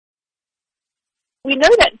We know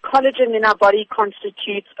that collagen in our body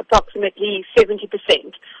constitutes approximately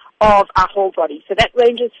 70% of our whole body. So that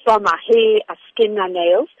ranges from our hair, our skin, our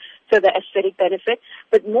nails, so the aesthetic benefit,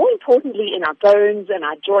 but more importantly in our bones and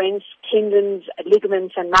our joints, tendons,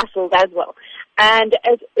 ligaments, and muscles as well. And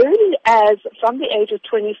as early as from the age of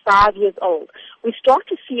 25 years old, we start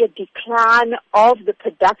to see a decline of the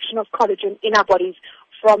production of collagen in our bodies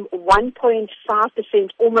from 1.5%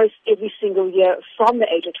 almost every single year from the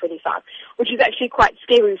age of 25, which is actually quite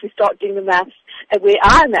scary if we start doing the maths at where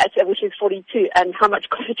I'm at, which is 42, and how much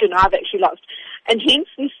collagen I've actually lost. And hence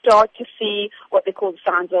we start to see what they call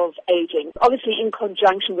signs of aging, obviously in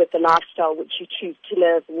conjunction with the lifestyle which you choose to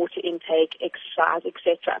live, water intake, exercise,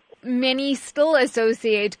 etc. Many still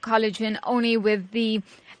associate collagen only with the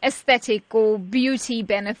aesthetic or beauty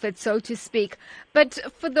benefits, so to speak. But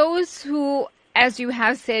for those who, as you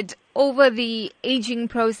have said, over the aging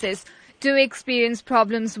process do experience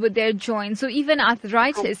problems with their joints or even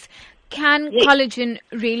arthritis, can collagen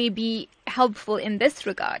really be helpful in this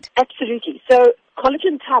regard? Absolutely. So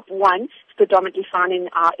collagen type 1 is predominantly found in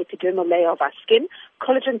our epidermal layer of our skin.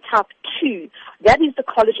 Collagen type 2, that is the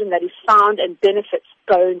collagen that is found and benefits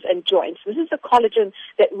bones and joints. This is the collagen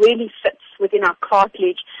that really fits within our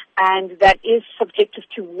cartilage and that is subjective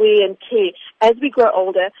to wear and tear as we grow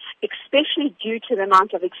older, especially due to the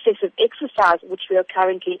amount of excessive exercise which we are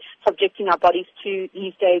currently subjecting our bodies to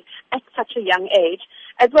these days at such a young age,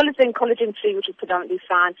 as well as then collagen 3, which is predominantly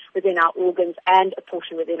found within our organs and a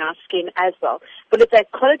portion within our skin as well. But it's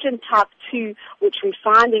that collagen type 2 which we're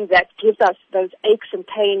finding that gives us those aches and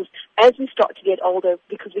pains as we start to get older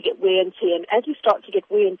because we get wear and tear. And as we start to get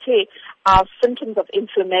wear and tear, our symptoms of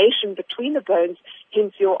inflammation between the bones,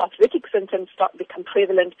 hence your arthritic symptoms, start to become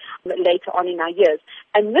prevalent later on in our years.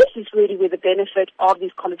 And this is really where the benefit of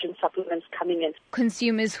these collagen supplements coming in.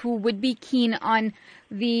 Consumers who would be keen on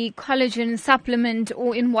the collagen supplement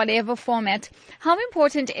or in whatever format, how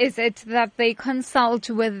important is it that they consult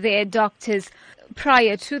with their doctors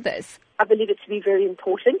prior to this? I believe it to be very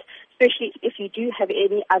important, especially if you do have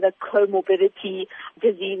any other comorbidity,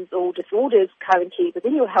 diseases or disorders currently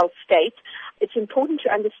within your health state. It's important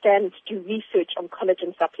to understand and to do research on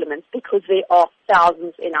collagen supplements because there are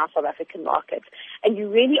thousands in our South African market. And you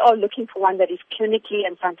really are looking for one that is clinically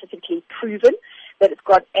and scientifically proven, that it's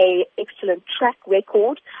got an excellent track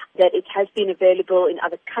record, that it has been available in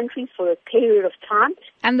other countries for a period of time.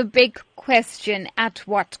 And the big question, at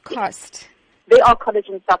what cost? There are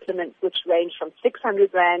collagen supplements which range from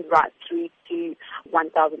 600 Rand right through to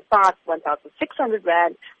 1,500, 1,600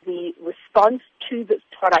 Rand. The response to this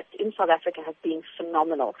product in South Africa has been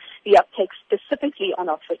phenomenal. The uptake specifically on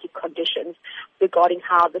arthritic conditions regarding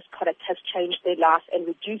how this product has changed their life and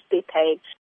reduced their pain